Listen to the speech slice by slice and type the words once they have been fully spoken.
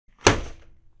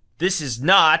This is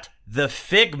not the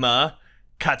Figma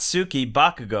Katsuki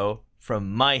Bakugo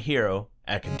from My Hero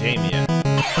Academia.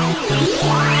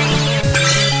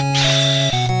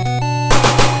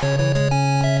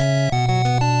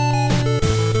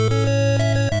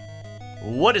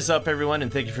 What is up, everyone,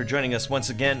 and thank you for joining us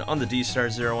once again on the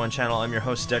Dstar01 channel. I'm your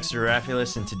host, Dexter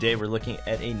Arafiles, and today we're looking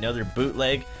at another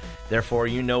bootleg. Therefore,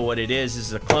 you know what it is. This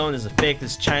is a clone, this is a fake,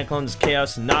 this is a China clone, this is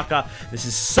chaos, knockoff. This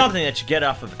is something that you get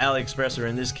off of AliExpress, or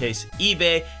in this case,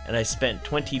 eBay, and I spent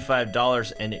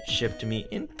 $25 and it shipped to me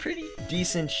in pretty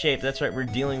decent shape. That's right, we're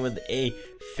dealing with a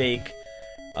fake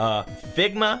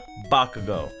Figma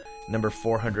Bakugo, number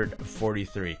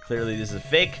 443. Clearly, this is a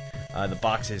fake. The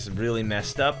box is really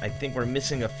messed up. I think we're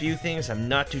missing a few things. I'm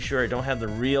not too sure. I don't have the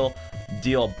real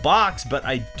deal box, but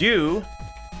I do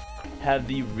have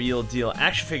the real deal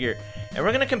action figure, and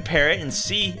we're gonna compare it and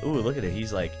see. Ooh, look at it.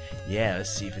 He's like, yeah,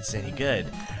 let's see if it's any good.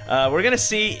 We're gonna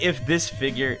see if this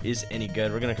figure is any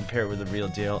good. We're gonna compare it with the real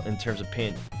deal in terms of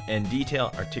paint and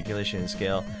detail, articulation and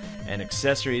scale, and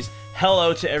accessories.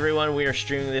 Hello to everyone. We are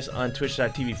streaming this on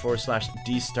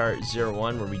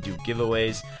twitch.tv/Dstar01, where we do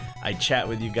giveaways. I chat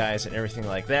with you guys and everything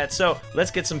like that. So let's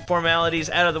get some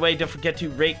formalities out of the way. Don't forget to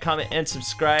rate, comment, and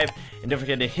subscribe. And don't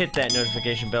forget to hit that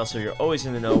notification bell so you're always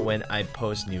in the know when I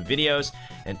post new videos.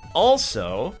 And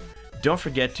also, don't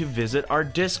forget to visit our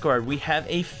Discord. We have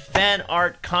a fan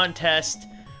art contest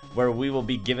where we will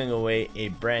be giving away a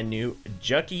brand new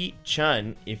Jackie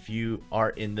Chun if you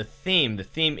are in the theme. The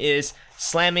theme is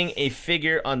slamming a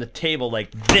figure on the table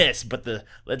like this, but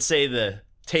let's say the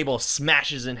table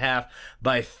smashes in half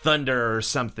by thunder or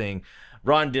something.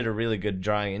 Ron did a really good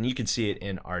drawing, and you can see it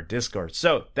in our Discord.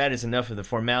 So that is enough of the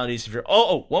formalities. If you're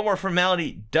one more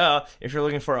formality, duh. If you're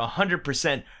looking for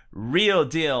 100% real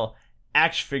deal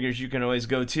action figures, you can always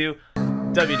go to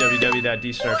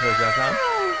www.dstar01.com.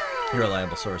 Your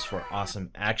reliable source for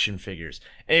awesome action figures.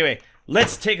 Anyway,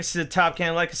 let's take us to the top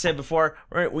cam. Like I said before,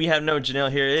 we have no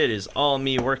Janelle here. It is all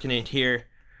me working it here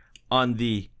on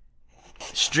the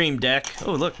stream deck.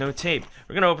 Oh, look, no tape.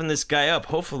 We're gonna open this guy up.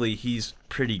 Hopefully he's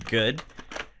pretty good.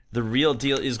 The real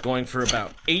deal is going for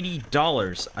about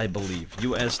 $80, I believe,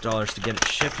 US dollars, to get it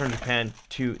shipped from Japan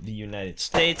to the United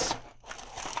States.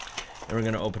 And we're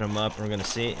gonna open them up and we're gonna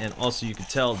see. And also, you can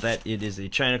tell that it is a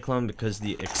China clone because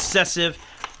the excessive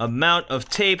amount of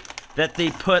tape that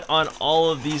they put on all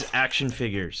of these action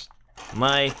figures.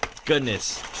 My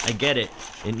goodness, I get it.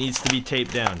 It needs to be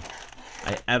taped down.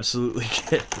 I absolutely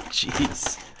get it.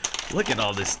 Jeez. Look at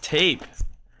all this tape.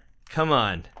 Come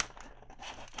on.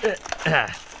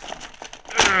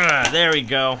 There we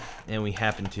go. And we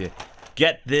happen to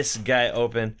get this guy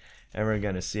open, and we're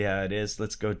going to see how it is.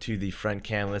 Let's go to the front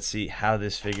cam. Let's see how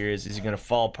this figure is. Is he going to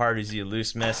fall apart? Is he a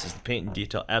loose mess? Is the paint and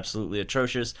detail absolutely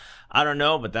atrocious? I don't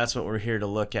know, but that's what we're here to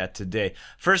look at today.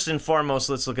 First and foremost,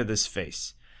 let's look at this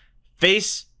face.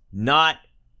 Face, not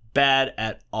bad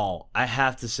at all. I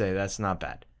have to say, that's not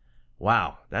bad.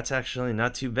 Wow, that's actually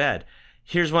not too bad.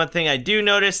 Here's one thing I do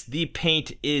notice. The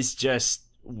paint is just,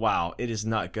 wow, it is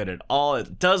not good at all.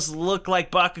 It does look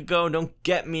like Bakugo, don't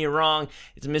get me wrong.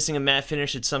 It's missing a matte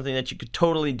finish. It's something that you could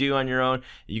totally do on your own.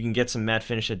 You can get some matte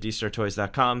finish at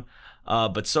dstartoys.com.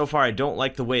 But so far, I don't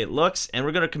like the way it looks, and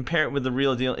we're going to compare it with the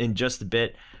real deal in just a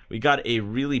bit. We got a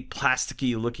really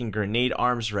plasticky looking grenade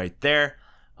arms right there.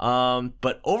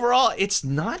 But overall, it's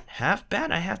not half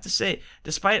bad, I have to say.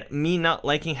 Despite me not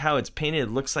liking how it's painted, it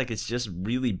looks like it's just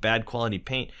really bad quality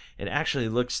paint. It actually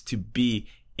looks to be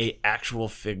a actual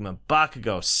Figma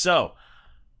Bakugo. So,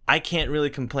 I can't really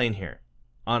complain here.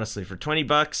 Honestly, for 20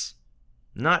 bucks,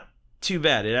 not too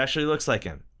bad. It actually looks like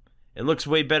him. It looks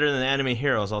way better than the anime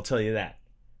heroes, I'll tell you that.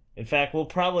 In fact, we'll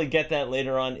probably get that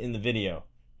later on in the video,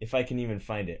 if I can even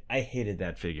find it. I hated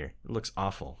that figure. It looks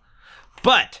awful.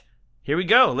 But here we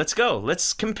go. Let's go.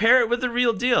 Let's compare it with the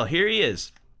real deal. Here he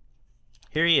is.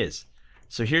 Here he is.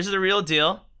 So here's the real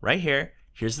deal right here.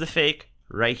 Here's the fake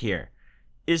right here.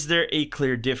 Is there a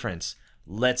clear difference?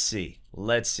 Let's see.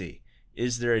 Let's see.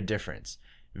 Is there a difference?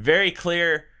 Very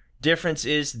clear difference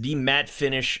is the matte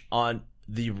finish on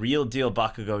the real deal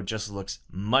Bakugo just looks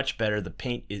much better. The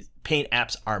paint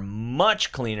apps are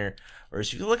much cleaner.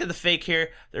 Whereas if you look at the fake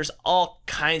here, there's all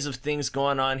kinds of things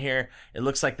going on here. It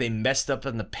looks like they messed up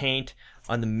on the paint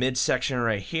on the midsection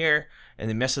right here, and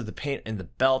they messed up the paint in the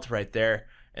belt right there,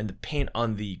 and the paint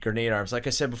on the grenade arms. Like I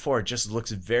said before, it just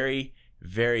looks very,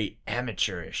 very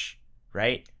amateurish,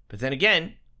 right? But then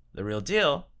again, the real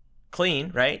deal,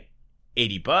 clean, right?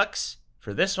 80 bucks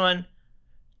for this one,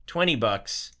 20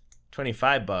 bucks,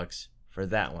 25 bucks for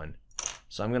that one.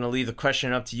 So I'm going to leave the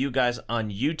question up to you guys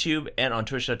on YouTube and on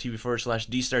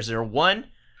twitch.tv/Dstar01.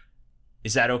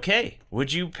 Is that okay?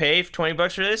 Would you pay 20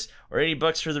 bucks for this or 80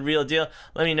 bucks for the real deal?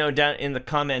 Let me know down in the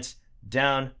comments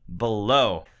down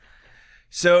below.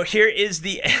 So here is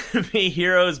the Enemy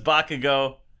Heroes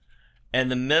Bakugo, and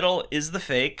the middle is the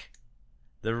fake.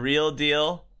 The real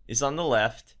deal is on the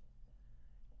left.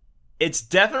 It's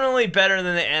definitely better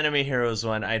than the Enemy Heroes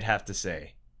one, I'd have to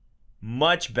say.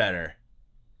 Much better.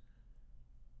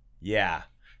 Yeah.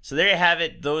 So there you have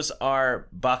it. Those are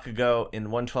Bakugo in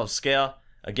 1/12 scale.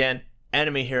 Again,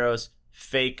 Enemy Heroes,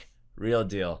 fake, real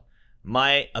deal.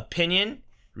 My opinion,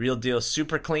 real deal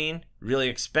super clean, really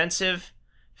expensive.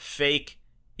 Fake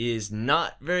is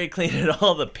not very clean at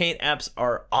all. The paint apps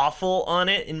are awful on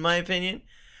it, in my opinion.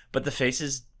 But the face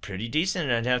is pretty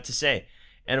decent, I'd have to say.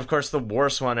 And of course, the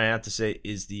worst one I have to say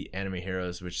is the Enemy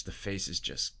Heroes, which the face is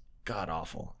just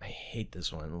god-awful. I hate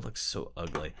this one. It looks so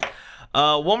ugly.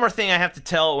 One more thing I have to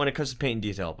tell when it comes to paint and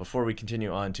detail before we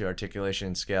continue on to articulation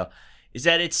and scale is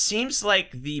that it seems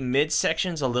like the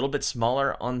midsection's a little bit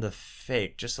smaller on the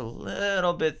fake, just a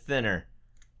little bit thinner.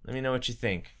 Let me know what you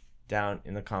think down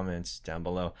in the comments down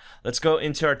below. Let's go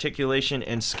into articulation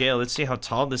and scale. Let's see how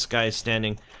tall this guy is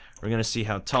standing. We're going to see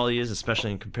how tall he is,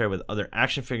 especially compared with other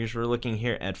action figures. We're looking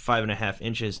here at 5.5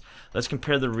 inches. Let's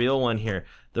compare the real one here.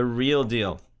 The real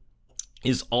deal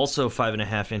is also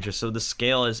 5.5 inches, so the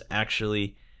scale is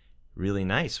actually really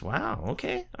nice. Wow,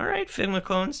 okay, all right, Figma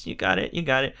clones, you got it, you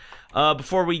got it.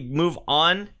 Before we move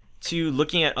on to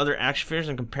looking at other action figures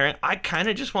and comparing, I kind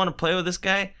of just want to play with this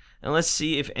guy, and let's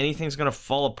see if anything's going to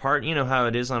fall apart. You know how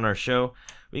it is on our show.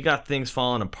 We got things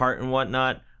falling apart and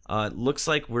whatnot. It looks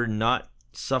like we're not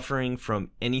suffering from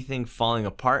anything falling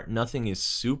apart. Nothing is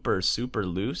super, super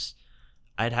loose.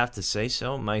 I'd have to say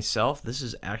so myself. This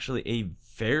is actually a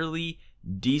fairly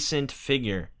decent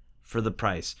figure for the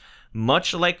price.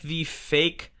 Much like the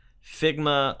fake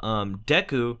Figma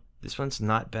Deku, this one's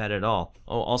not bad at all.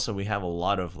 Oh, also we have a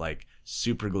lot of like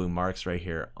super glue marks right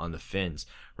here on the fins.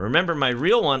 Remember, my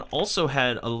real one also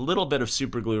had a little bit of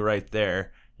super glue right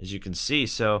there, as you can see.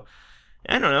 So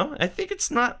I don't know, I think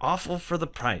it's not awful for the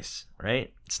price,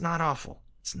 right? It's not awful.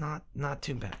 It's not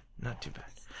too bad, not too bad.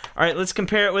 All right, let's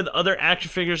compare it with other action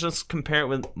figures. Let's compare it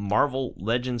with Marvel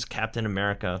Legends Captain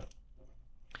America.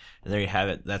 And there you have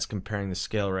it. That's comparing the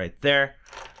scale right there.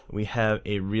 We have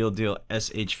a real deal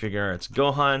SH Figure Arts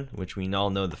Gohan, which we all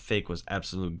know the fake was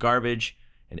absolute garbage,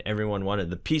 and everyone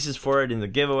wanted the pieces for it in the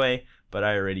giveaway, but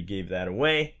I already gave that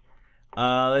away.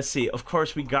 Let's see. Of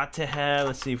course, we got to have,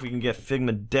 let's see if we can get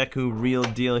Figma Deku real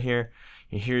deal here.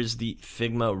 And here's the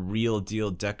Figma real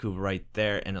deal Deku right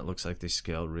there, and it looks like they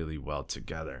scale really well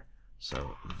together.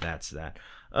 So that's that.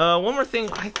 One more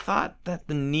thing, I thought that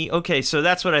the knee, okay, so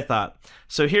that's what I thought.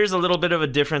 So here's a little bit of a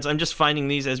difference. I'm just finding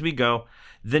these as we go.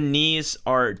 The knees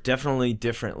are definitely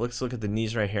different. Let's look at the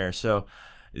knees right here. So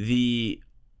the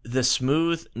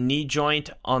smooth knee joint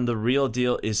on the real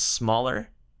deal is smaller,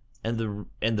 and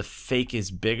the fake is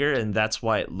bigger, and that's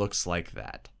why it looks like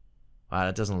that. Wow,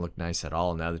 that doesn't look nice at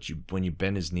all. Now that when you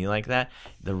bend his knee like that,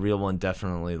 the real one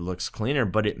definitely looks cleaner,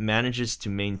 but it manages to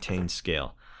maintain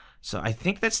scale. So I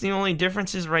think that's the only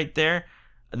differences right there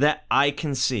that I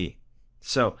can see.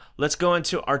 So let's go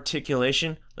into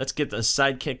articulation. Let's get the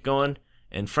side kick going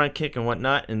and front kick and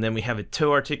whatnot. And then we have a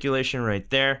toe articulation right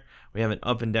there. We have an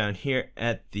up and down here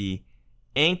at the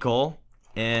ankle.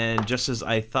 And just as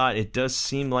I thought, it does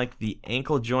seem like the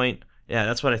ankle joint. Yeah,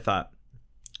 that's what I thought.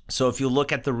 So if you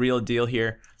look at the real deal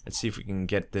here, let's see if we can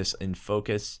get this in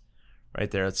focus. Right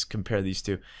there, let's compare these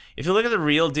two. If you look at the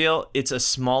real deal, it's a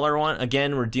smaller one.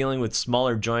 Again, we're dealing with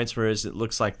smaller joints, whereas it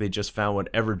looks like they just found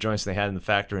whatever joints they had in the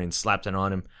factory and slapped it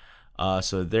on him.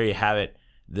 So there you have it.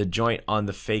 The joint on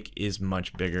the fake is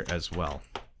much bigger as well.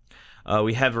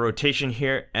 We have a rotation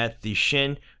here at the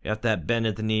shin. We have that bend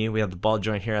at the knee. We have the ball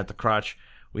joint here at the crotch.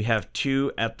 We have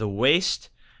two at the waist.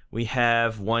 We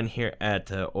have one here at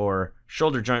or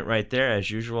shoulder joint right there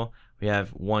as usual. We have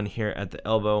one here at the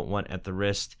elbow, one at the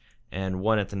wrist, and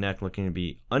one at the neck, looking to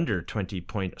be under 20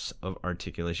 points of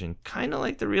articulation. Kind of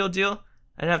like the real deal,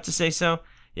 I'd have to say so.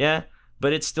 Yeah,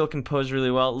 but it's still composed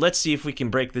really well. Let's see if we can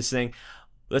break this thing.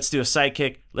 Let's do a side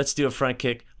kick. Let's do a front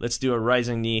kick. Let's do a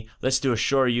rising knee. Let's do a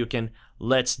shoryuken.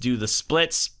 Let's do the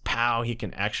splits. Pow, he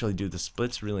can actually do the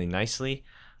splits really nicely.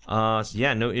 So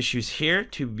yeah, no issues here,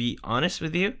 to be honest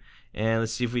with you. And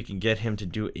let's see if we can get him to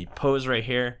do a pose right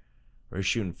here, where he's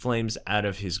shooting flames out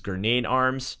of his grenade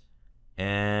arms.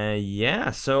 And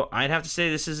yeah, so I'd have to say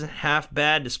this isn't half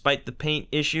bad despite the paint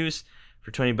issues.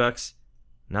 For 20 bucks,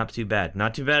 not too bad.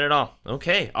 Not too bad at all.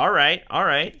 Okay, all right, all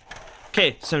right.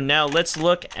 Okay, so now let's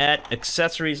look at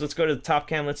accessories. Let's go to the top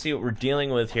cam. Let's see what we're dealing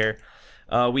with here.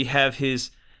 We have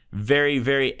his very,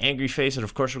 very angry face. And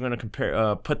of course, we're going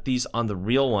to put these on the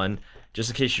real one, just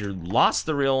in case you lost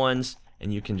the real ones,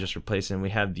 and you can just replace them. We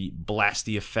have the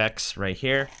blasty effects right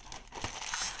here.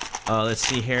 Let's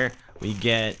see here. We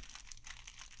get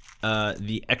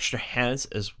the extra hands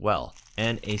as well,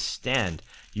 and a stand.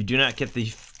 You do not get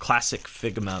the classic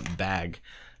Figma bag.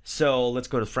 So let's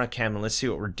go to the front cam and let's see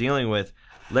what we're dealing with.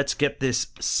 Let's get this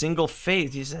single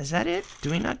face. Is that it? Do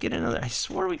we not get another? I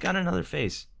swore we got another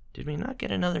face. Did we not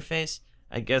get another face?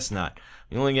 I guess not.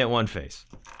 We only get one face.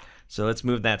 So let's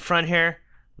move that front hair.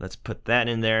 Let's put that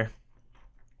in there.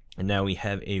 And now we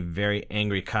have a very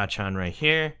angry Kachan right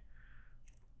here.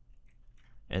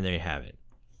 And there you have it.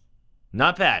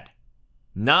 Not bad.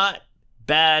 Not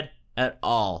bad at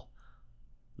all.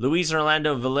 Luis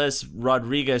Orlando Velez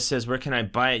Rodriguez says, where can I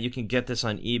buy it? You can get this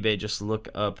on eBay. Just look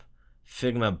up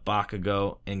Figma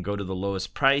Bakugo and go to the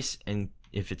lowest price. And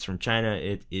if it's from China,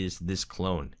 it is this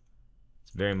clone.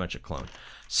 It's very much a clone.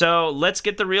 So let's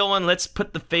get the real one. Let's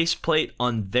put the faceplate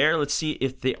on there. Let's see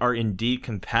if they are indeed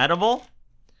compatible.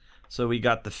 So we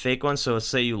got the fake one. So let's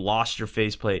say you lost your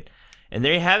faceplate. And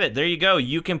there you have it. There you go.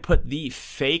 You can put the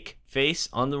fake face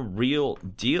on the real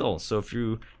deal. So if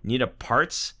you need a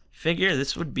parts figure,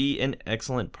 this would be an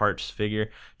excellent parts figure,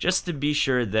 just to be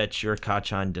sure that your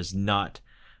Kachan does not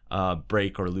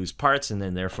break or lose parts, and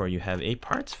then therefore you have a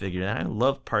parts figure. And I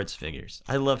love parts figures.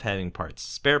 I love having parts.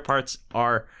 Spare parts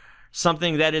are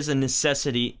something that is a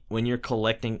necessity when you're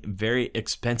collecting very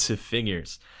expensive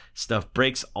figures. Stuff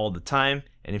breaks all the time,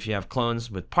 and if you have clones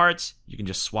with parts, you can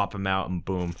just swap them out and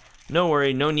boom. No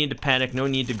worry, no need to panic, no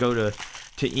need to go to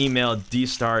email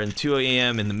Dstar at 2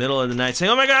 a.m. in the middle of the night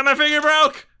saying, oh my god, my figure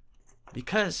broke!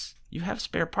 Because you have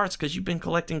spare parts because you've been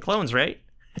collecting clones, right?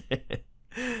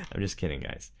 I'm just kidding,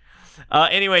 guys.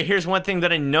 Anyway, here's one thing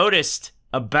that I noticed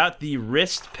about the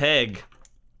wrist peg.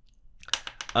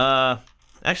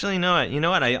 Actually, no, you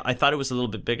know what? I thought it was a little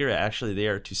bit bigger. Actually, they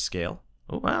are to scale.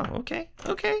 Oh, wow. Okay.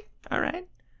 Okay. All right.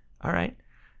 All right.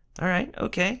 All right.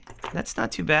 Okay. That's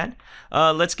not too bad.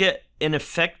 Let's get an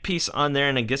effect piece on there,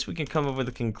 and I guess we can come up with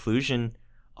a conclusion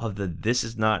of this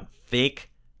is not fake,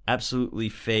 absolutely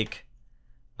fake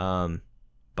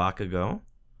Bakugo.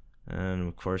 And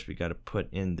of course, we got to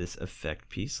put in this effect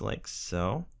piece like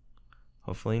so.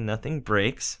 Hopefully nothing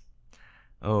breaks.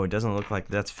 Oh, it doesn't look like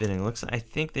that's fitting. It looks, I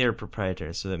think they are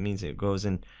proprietary, so that means it goes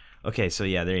in. Okay, so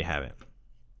yeah, there you have it.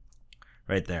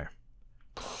 Right there.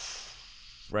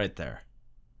 Right there.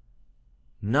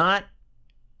 Not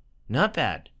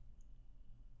bad.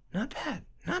 Not bad.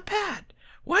 Not bad.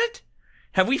 What?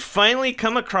 Have we finally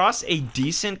come across a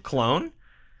decent clone?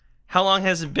 How long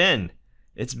has it been?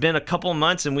 It's been a couple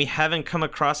months and we haven't come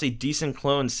across a decent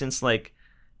clone since like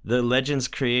the Legends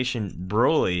creation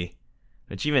Broly.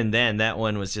 Which even then, that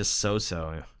one was just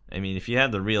so-so. I mean, if you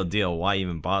have the real deal, why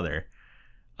even bother?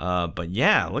 But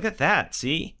yeah, look at that.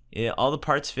 See? Yeah, all the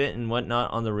parts fit and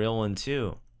whatnot on the real one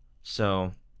too.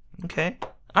 So, okay.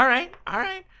 Alright,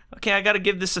 alright. Okay, I gotta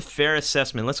give this a fair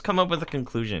assessment. Let's come up with a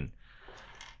conclusion.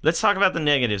 Let's talk about the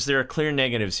negatives. There are clear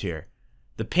negatives here.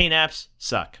 The paint apps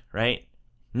suck, right?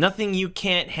 Nothing you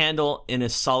can't handle in a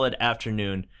solid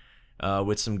afternoon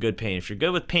with some good paint. If you're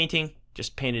good with painting,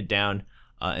 just paint it down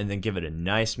and then give it a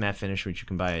nice matte finish, which you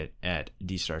can buy it at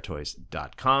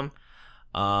Dstar01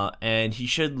 and he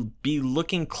should be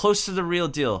looking close to the real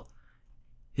deal.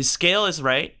 His scale is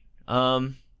right.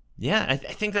 Yeah, I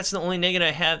think that's the only negative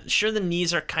I have. Sure, the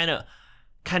knees are kind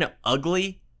of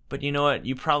ugly, but you know what?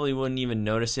 You probably wouldn't even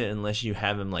notice it unless you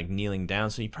have him like kneeling down.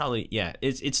 So you probably, yeah,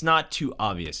 it's not too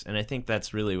obvious, and I think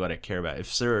that's really what I care about.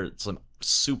 If there are some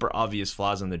super obvious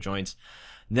flaws in the joints,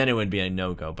 then it would be a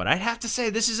no-go. But I'd have to say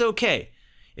this is okay.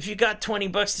 If you got 20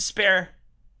 bucks to spare,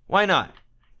 why not?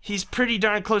 He's pretty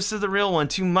darn close to the real one,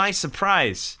 to my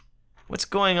surprise. What's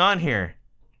going on here?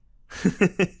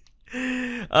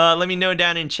 Let me know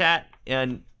down in chat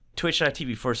and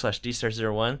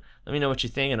twitch.tv/Dstar01. Let me know what you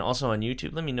think, and also on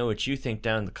YouTube, let me know what you think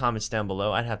down in the comments down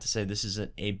below. I'd have to say this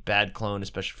isn't a bad clone,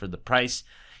 especially for the price.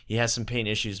 He has some paint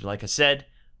issues, like I said,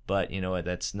 but you know what?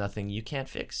 That's nothing you can't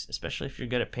fix, especially if you're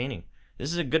good at painting.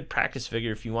 This is a good practice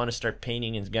figure if you want to start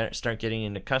painting and start getting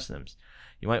into customs.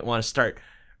 You might want to start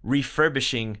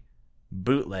refurbishing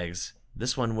bootlegs.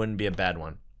 This one wouldn't be a bad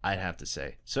one, I'd have to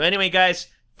say. So anyway, guys,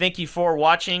 thank you for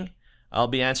watching. I'll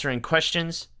be answering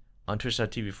questions on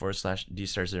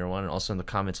twitch.tv/Dstar01 and also in the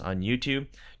comments on YouTube.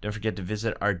 Don't forget to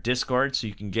visit our Discord so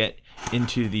you can get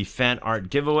into the fan art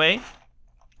giveaway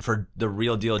for the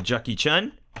real deal Jackie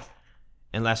Chun.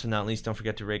 And last but not least, don't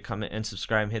forget to rate, comment, and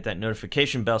subscribe and hit that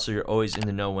notification bell so you're always in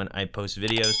the know when I post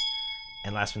videos.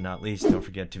 And last but not least, don't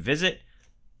forget to visit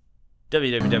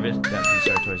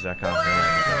www.dstar01toys.com.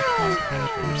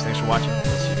 Thanks for watching. We'll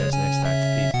see you guys next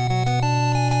time. Peace.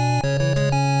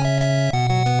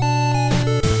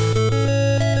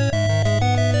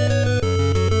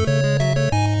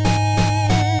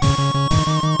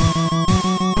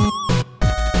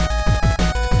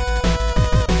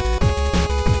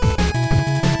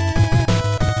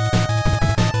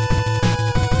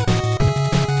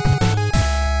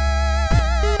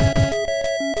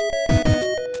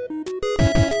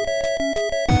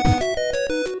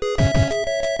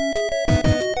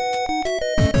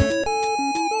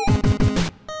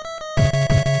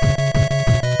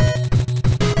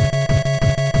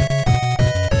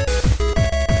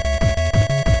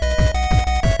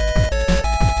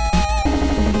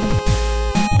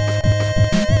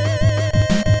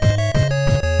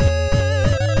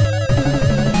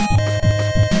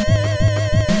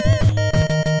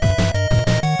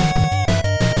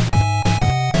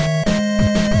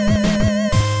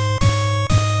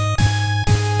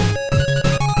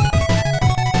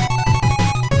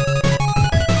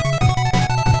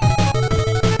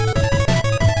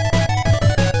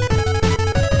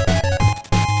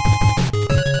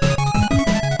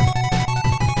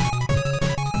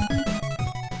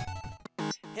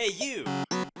 Hey you!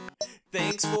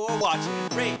 Thanks for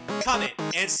watching. Rate, comment,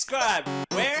 and subscribe.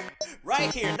 Where?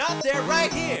 Right here. Not there,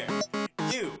 right here.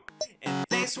 You. And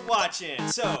thanks for watching.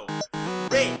 So,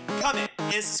 rate, comment,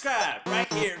 and subscribe.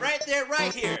 Right here, right there,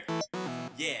 right here.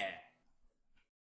 Yeah.